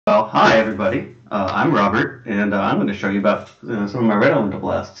Well, hi everybody. I'm Robert, and I'm going to show you about some of my red elemental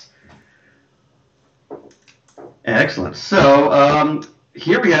blasts. Excellent.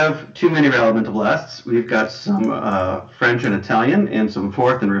 Here we have two mini red elemental blasts. We've got some French and Italian, and some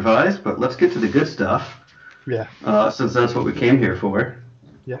fourth and revised. But let's get to the good stuff, Yeah. since that's what we came here for.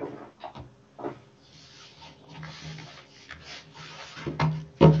 Yeah.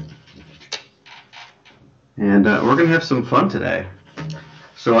 And we're going to have some fun today.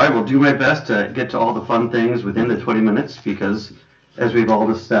 So I will do my best to get to all the fun things within the 20 minutes because, as we've all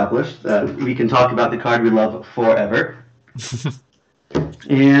established, we can talk about the card we love forever.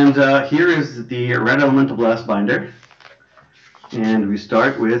 And here is the Red Elemental Blast binder. And we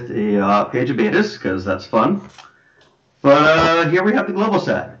start with a page of betas because that's fun. But here we have the global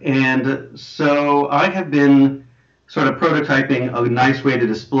set. And so I have been sort of prototyping a nice way to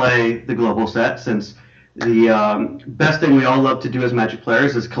display the global set since the best thing we all love to do as Magic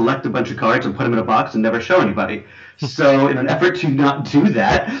players is collect a bunch of cards and put them in a box and never show anybody. So in an effort to not do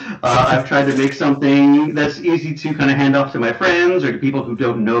that, I've tried to make something that's easy to kind of hand off to my friends or to people who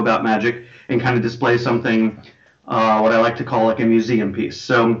don't know about Magic and kind of display something, what I like to call like a museum piece.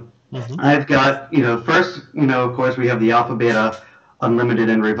 So I've got, first, of course, we have the Alpha, Beta, Unlimited,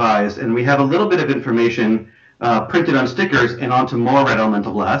 and Revised, and we have a little bit of information printed on stickers and onto more Red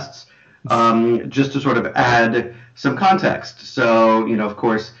Elemental Blasts. Just to sort of add some context. So, of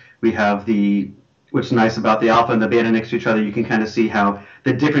course, we have what's nice about the alpha and the beta next to each other, you can kind of see how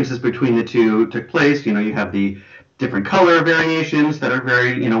the differences between the two took place. You have the different color variations that are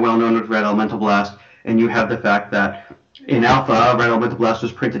very, well known with Red Elemental Blast, and you have the fact that in alpha, Red Elemental Blast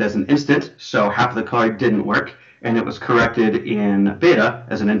was printed as an instant, so half of the card didn't work, and it was corrected in beta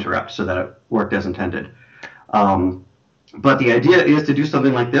as an interrupt, so that it worked as intended. But the idea is to do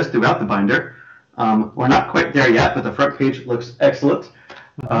something like this throughout the binder. We're not quite there yet, but the front page looks excellent.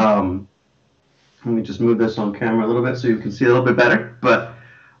 Let me just move this on camera a little bit so you can see a little bit better. But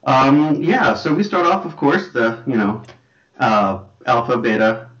yeah, so we start off, of course, the alpha,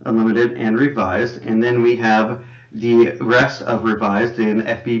 beta, unlimited, and revised, and then we have the rest of revised in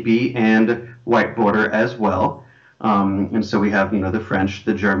FBB and white border as well. And so we have the French,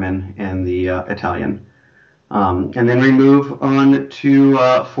 the German, and the Italian. And then we move on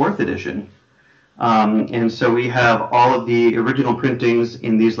to fourth edition. And so we have all of the original printings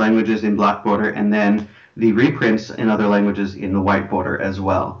in these languages in black border and then the reprints in other languages in the white border as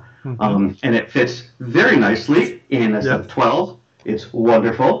well. And it fits very nicely in a set of 12. It's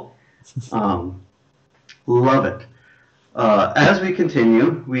wonderful. Love it. As we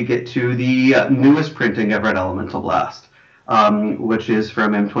continue, we get to the newest printing of Red Elemental Blast, which is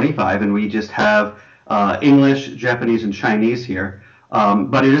from M25, and we just have English, Japanese, and Chinese here,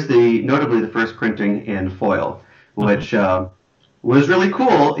 but it is notably the first printing in foil, which was really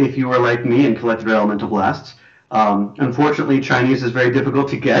cool if you were like me and collected Elemental Blasts. Unfortunately, Chinese is very difficult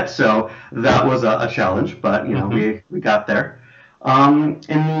to get, so that was a challenge, but we got there. And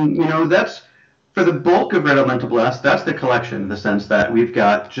that's for the bulk of Red Elemental Blast. That's the collection in the sense that we've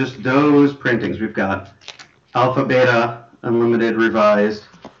got just those printings. We've got Alpha, Beta, Unlimited, Revised,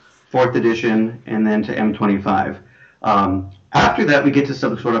 fourth edition, and then to M25. After that, we get to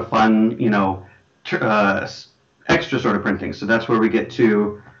some sort of fun, extra sort of printing. So that's where we get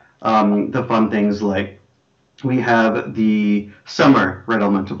to the fun things like we have the Summer Red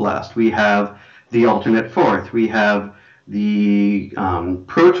Elemental Blast. We have the alternate fourth. We have the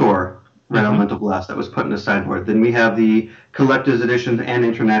Pro Tour Red Elemental Blast that was put in the sideboard. Then we have the Collector's Editions and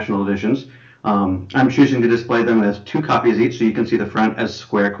International Editions. I'm choosing to display them as 2 copies each, so you can see the front as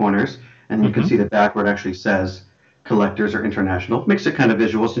square corners, and you can see the back where it actually says Collectors or International. Makes it kind of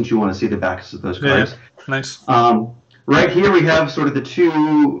visual since you want to see the backs of those cards. Yeah, nice. Right here we have sort of the two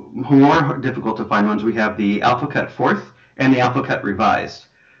more difficult to find ones. We have the Alpha Cut Fourth and the Alpha Cut Revised.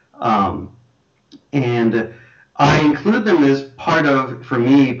 And I include them as part of, for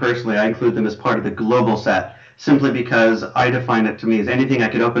me personally, I include them as part of the global set, simply because I define it to me as anything I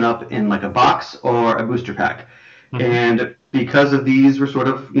could open up in like a box or a booster pack. And because of these were sort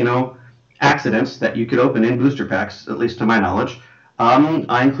of, accidents that you could open in booster packs, at least to my knowledge,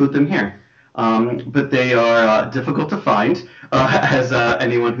 I include them here. But they are difficult to find, as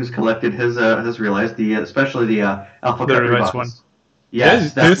anyone who's collected has realized, especially the Alpha Cut Revised one.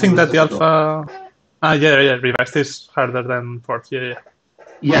 Yes. Do you think that the Alpha... Revised is harder than fourth. Yeah.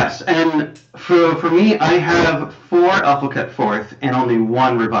 Yes, and for me, I have 4 Alpha Cut Fourth and only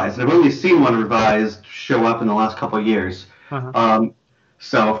 1 Revised. And I've only seen 1 Revised show up in the last couple of years.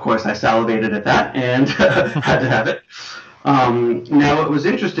 So, of course, I salivated at that and had to have it. Now, what was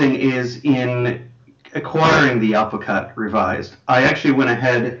interesting is in acquiring the Alpha Cut Revised, I actually went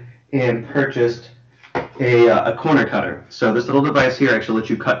ahead and purchased a corner cutter. So this little device here actually lets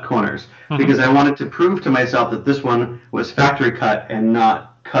you cut corners, because I wanted to prove to myself that this one was factory cut and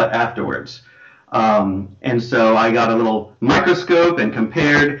not cut afterwards. And so I got a little microscope and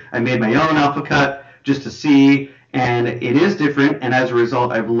compared. I made my own Alpha Cut just to see, and it is different. And as a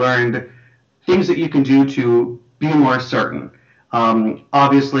result, I've learned things that you can do to be more certain.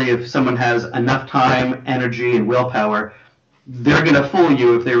 Obviously, if someone has enough time, energy, and willpower, they're going to fool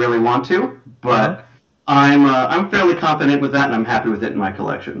you if they really want to. But I'm fairly confident with that, and I'm happy with it in my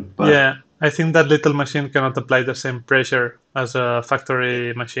collection. But, yeah, I think that little machine cannot apply the same pressure as a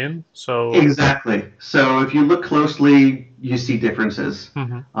factory machine. So exactly. So if you look closely, you see differences.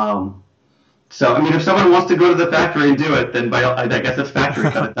 So I mean, if someone wants to go to the factory and do it, then I guess it's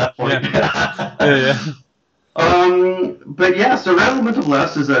factory cut at that point. But yeah, so Red Elemental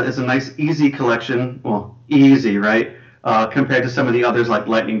Blast is a nice, easy collection. Well, easy, right? Compared to some of the others like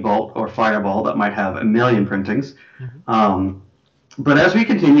Lightning Bolt or Fireball that might have a million printings. But as we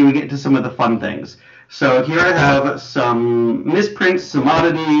continue, we get into some of the fun things. So here I have some misprints, some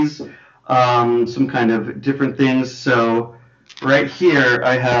oddities, some kind of different things. So right here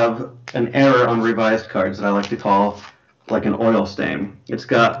I have an error on revised cards that I like to call like an oil stain. It's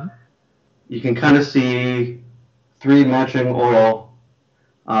got, you can kind of see 3 matching oil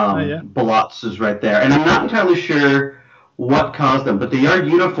blotches right there. And I'm not entirely sure what caused them, but they are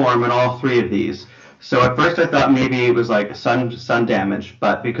uniform in all 3 of these. So at first I thought maybe it was like sun damage,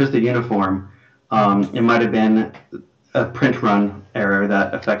 but because they're uniform, it might have been a print run error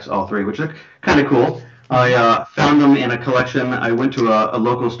that affects all 3, which is kind of cool. I found them in a collection. I went to a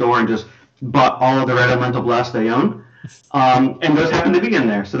local store and just bought all of the Red Elemental Blast they own, and those happened to be in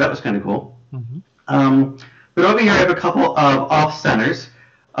there, so that was kind of cool. But over here I have a couple of off-centers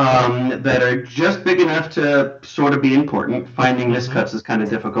that are just big enough to sort of be important. Finding miscuts is kind of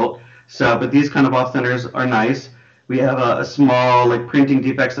difficult. So, but these kind of off-centers are nice. We have a small like printing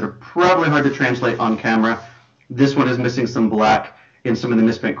defects that are probably hard to translate on camera. This one is missing some black. In some of the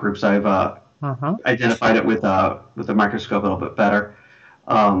misprint groups, I've identified it with a microscope a little bit better.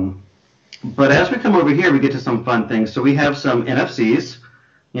 But as we come over here, we get to some fun things. So we have some NFCs,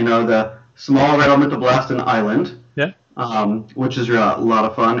 you know, the small Red Elemental Blast and Island, which is a lot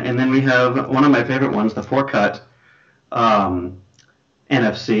of fun. And then we have one of my favorite ones, the 4-cut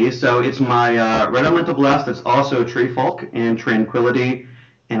NFC. So it's my Red Elemental Blast that's also Tree Folk and Tranquility.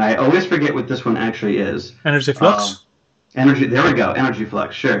 And I always forget what this one actually is. Energy Flux? Energy, there we go. Energy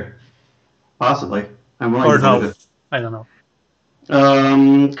Flux, sure. Possibly. I'm willing or to no, believe it. I don't know.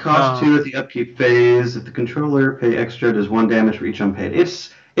 Cost 2 at the upkeep phase. If the controller pay extra, does 1 damage for each unpaid.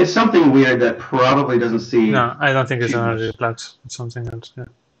 It's something weird that probably doesn't see. No, I don't think it's an energy flux. It's something else. Yeah.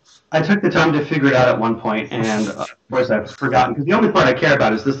 I took the time to figure it out at one point, and of course I've forgotten, because the only part I care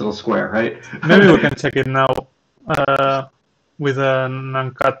about is this little square, right? Maybe we can check it now with an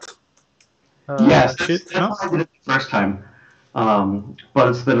uncut yes, sheet. that's how I did it the first time. But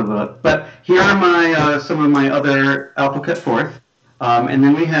it's a bit of a. But here are my some of my other Alpha Cut Fourth, and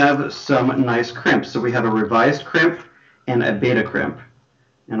then we have some nice crimps. So we have a revised crimp and a beta crimp,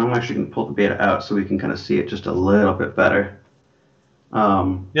 and I'm actually going to pull the beta out so we can kind of see it just a little bit better.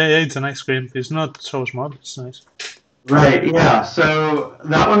 Yeah, it's a nice crimp. It's not so small. It's nice. Right. Yeah. So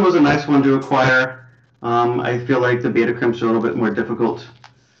that one was a nice one to acquire. I feel like the beta crimps are a little bit more difficult.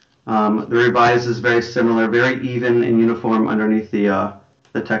 The revised is very similar, very even and uniform underneath the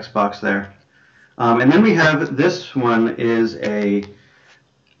text box there. And then we have this one is a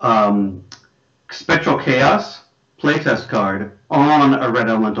Spectral Chaos playtest card on a Red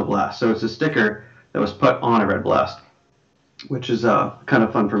Elemental Blast. So it's a sticker that was put on a Red Blast, which is kind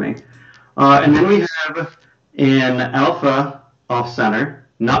of fun for me. And then we have an Alpha off-center,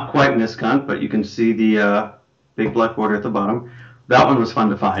 not quite miscunt, but you can see the big black border at the bottom. That one was fun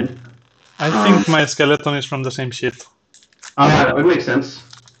to find. I think my skeleton is from the same sheet. That would make sense.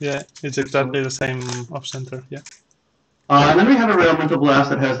 Yeah, it's exactly the same off-center, yeah. And then we have a Red Elemental Blast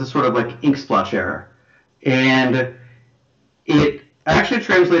that has this sort of like ink splotch error. And it actually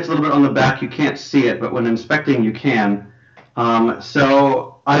translates a little bit on the back. You can't see it, but when inspecting, you can.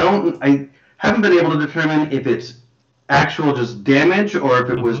 So I haven't been able to determine if it's actual just damage or if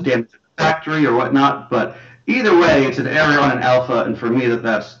it was damage to the factory or whatnot, but either way, it's an error on an Alpha, and for me,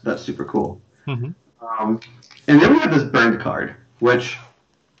 that's super cool. And then we have this burned card, which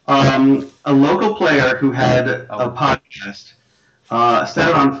a local player who had a podcast set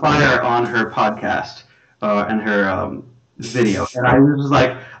it on fire on her podcast and her video. And I was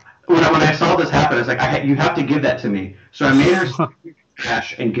like, when I saw this happen, I was like, you have to give that to me. So I made her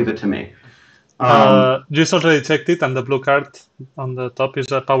cash and give it to me. Just already checked it, and the blue card on the top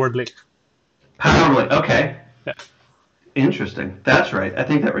is a powered leak. Powered, okay. Yeah. Interesting. That's right. I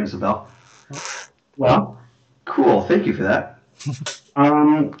think that rings a bell. Well, cool. Thank you for that.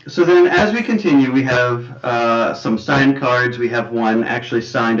 So then, as we continue, we have some signed cards. We have one actually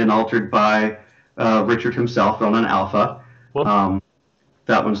signed and altered by Richard himself on an alpha. Cool.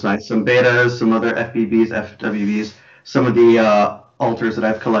 That one's nice. Some betas, some other FBBs, FWBs, some of the alters that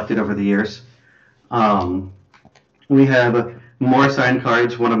I've collected over the years. We have more signed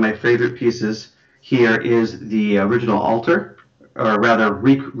cards. One of my favorite pieces here is the original altar, or rather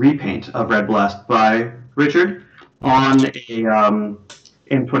repaint of Red Blast by Richard on a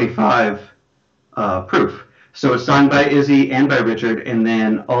M25 proof. So it's signed by Izzy and by Richard, and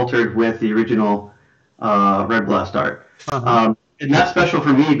then altered with the original Red Blast art. And that's special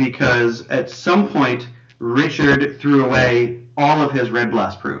for me because at some point Richard threw away all of his Red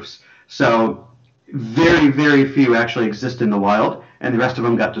Blast proofs. So very, very few actually exist in the wild, and the rest of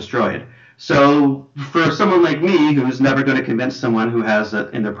them got destroyed. So for someone like me, who's never going to convince someone who has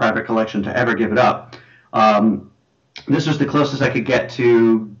it in their private collection to ever give it up, this was the closest I could get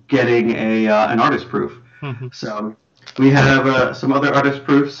to getting an artist proof. So we have some other artist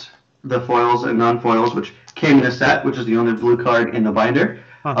proofs, the foils and non-foils, which came in a set, which is the only blue card in the binder.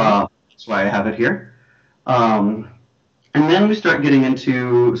 That's why I have it here. And then we start getting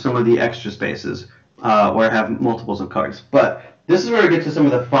into some of the extra spaces where I have multiples of cards. But this is where we get to some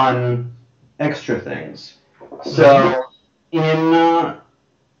of the fun extra things. So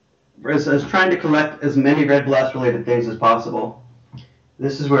as trying to collect as many Red Blast related things as possible,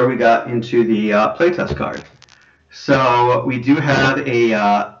 this is where we got into the playtest card. So we do have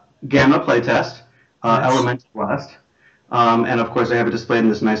a Gamma playtest, Elemental Blast, and of course I have it displayed in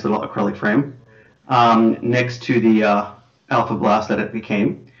this nice little acrylic frame next to the Alpha Blast that it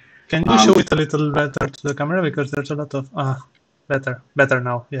became. Can you show it a little better to the camera, because there's a lot of better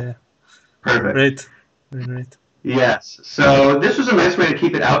now. Yeah. Perfect. Great. Very great. Yes. So this was a nice way to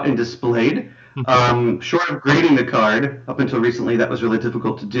keep it out and displayed. Short of grading the card, up until recently that was really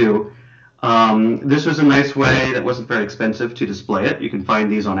difficult to do. This was a nice way that wasn't very expensive to display it. You can find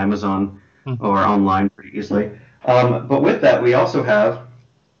these on Amazon or online pretty easily. But with that, we also have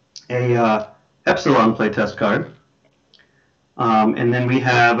a Epsilon playtest card. And then we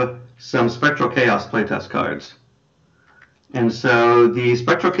have some Spectral Chaos playtest cards. And so the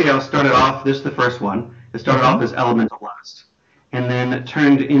Spectral Chaos started off, this is the first one, it started off as Elemental Blast. And then it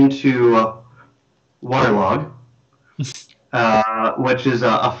turned into Waterlog, which is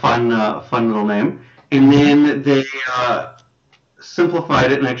a fun little name. And then they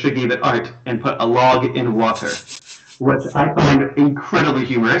simplified it and actually gave it art and put a log in water, which I find incredibly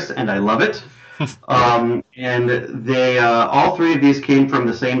humorous, and I love it. And they all three of these came from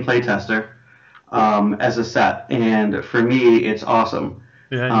the same playtester as a set, and for me, it's awesome.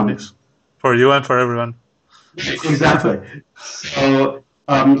 Yeah, it is. For you and for everyone. Exactly. So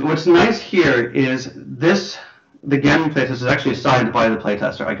what's nice here is this. The Gamma playtest is actually signed by the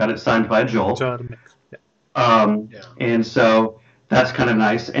playtester. I got it signed by Joel. And so that's kind of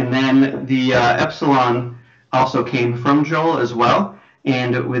nice. And then the Epsilon also came from Joel as well.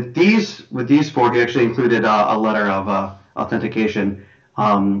 And with these four, he actually included a letter of authentication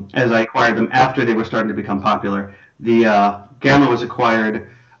as I acquired them after they were starting to become popular. The Gamma was acquired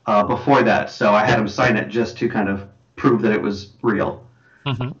before that, so I had him sign it just to kind of prove that it was real.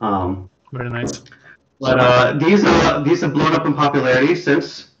 Very nice. But these have blown up in popularity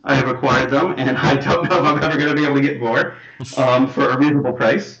since I have acquired them, and I don't know if I'm ever going to be able to get more for a reasonable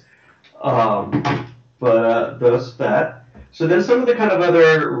price. But those that. So then some of the kind of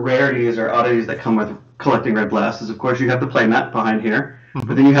other rarities or oddities that come with collecting Red Blast is, of course, you have the playmat behind here,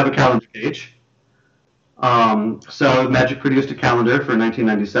 but then you have a calendar page. So Magic produced a calendar for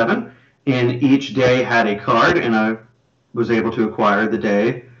 1997, and each day had a card, and I was able to acquire the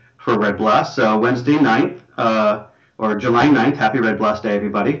day for Red Blast. So Wednesday 9th, or July 9th, happy Red Blast Day,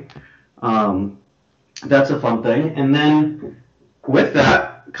 everybody. That's a fun thing. And then with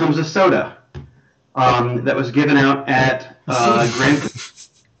that comes a soda that was given out at Grand.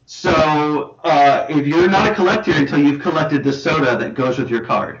 So if you're not a collector until you've collected the soda that goes with your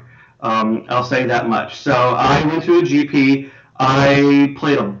card, I'll say that much. So I went to a GP. I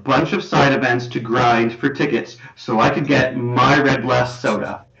played a bunch of side events to grind for tickets so I could get my Red Blast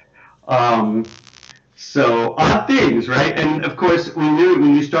soda. So odd things, right? And of course, when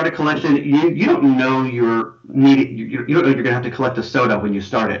you start a collection, you don't know you don't know you're gonna have to collect a soda when you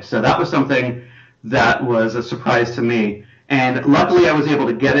start it. So that was something that was a surprise to me. And luckily, I was able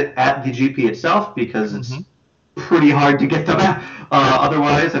to get it at the GP itself because it's pretty hard to get them.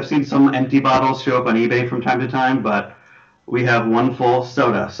 Otherwise, I've seen some empty bottles show up on eBay from time to time, but we have one full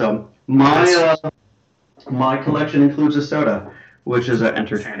soda. So my collection includes a soda, which is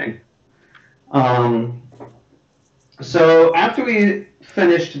entertaining. So after we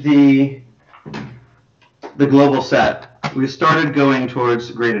finished the global set, we started going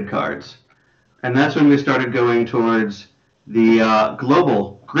towards graded cards, and that's when we started going towards the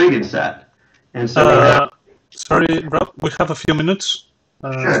global graded set. And so sorry, Rob, we have a few minutes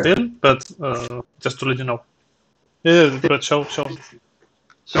Sure. still, but just to let you know. Yeah, but show. So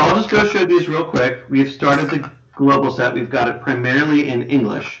I'll just go show these real quick. We've started the global set. We've got it primarily in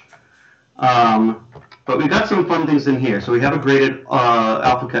English. But we've got some fun things in here. So we have a graded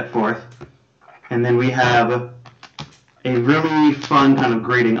alpha cut fourth. And then we have a really fun kind of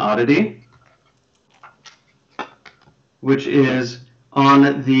grading oddity, which is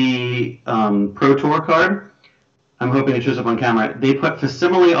on the Pro Tour card. I'm hoping it shows up on camera. They put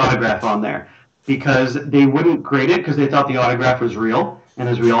facsimile autograph on there because they wouldn't grade it because they thought the autograph was real. And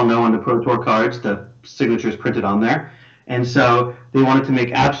as we all know, on the Pro Tour cards, the signature is printed on there. And so they wanted to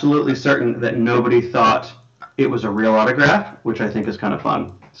make absolutely certain that nobody thought it was a real autograph, which I think is kind of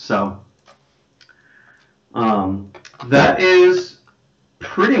fun. So that is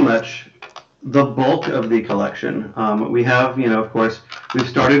pretty much the bulk of the collection. We have, of course, we've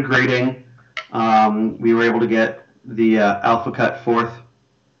started grading. We were able to get the alpha cut fourth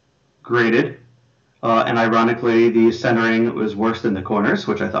graded. And ironically, the centering was worse than the corners,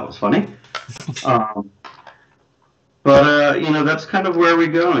 which I thought was funny. But that's kind of where we're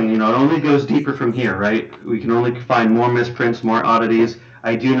going. It only goes deeper from here, right? We can only find more misprints, more oddities.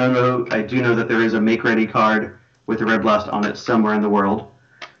 I do know that there is a make-ready card with a Red Blast on it somewhere in the world.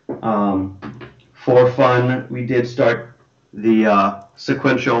 For fun, we did start the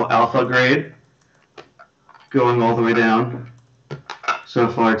sequential alpha grade, going all the way down so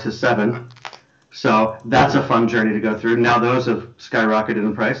far to 7. So that's a fun journey to go through. Now those have skyrocketed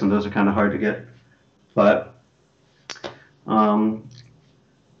in price, and those are kind of hard to get. But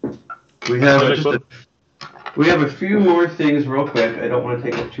we have a few more things real quick. I don't want to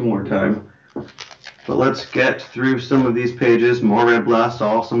take up too more time, but let's get through some of these pages. More Red Blast,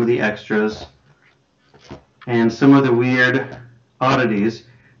 some of the extras, and some of the weird oddities.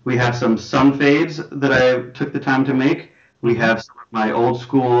 We have some sun fades that I took the time to make. We have some of my old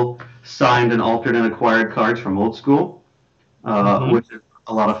school signed and altered and acquired cards from old school, which is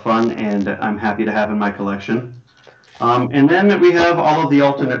a lot of fun, and I'm happy to have in my collection. And then we have all of the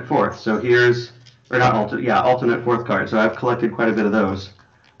alternate fourth. So alternate fourth cards. So I've collected quite a bit of those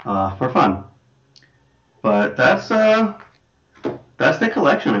for fun. But that's the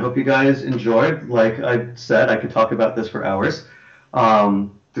collection. I hope you guys enjoyed. Like I said, I could talk about this for hours.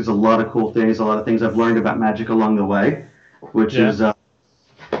 There's a lot of cool things, a lot of things I've learned about Magic along the way, which is the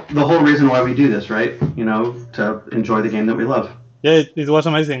whole reason why we do this, right? To enjoy the game that we love. Yeah, it was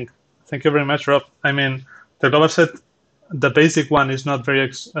amazing. Thank you very much, Rob. I mean, the global set, the basic one is not very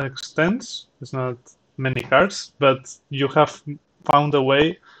extensive. It's not many cards, but you have found a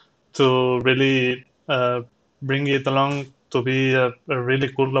way to really bring it along to be a really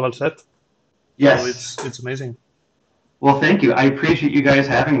cool global set. Yes. So it's amazing. Well, thank you. I appreciate you guys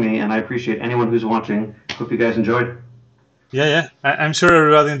having me, and I appreciate anyone who's watching. Hope you guys enjoyed. Yeah. I'm sure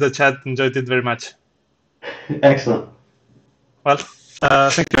everybody in the chat enjoyed it very much. Excellent. Well,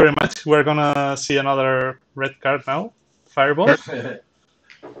 thank you very much. We're going to see another red card now, Fireball.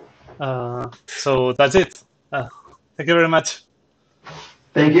 So that's it. Thank you very much.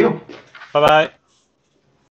 Thank you. Bye-bye.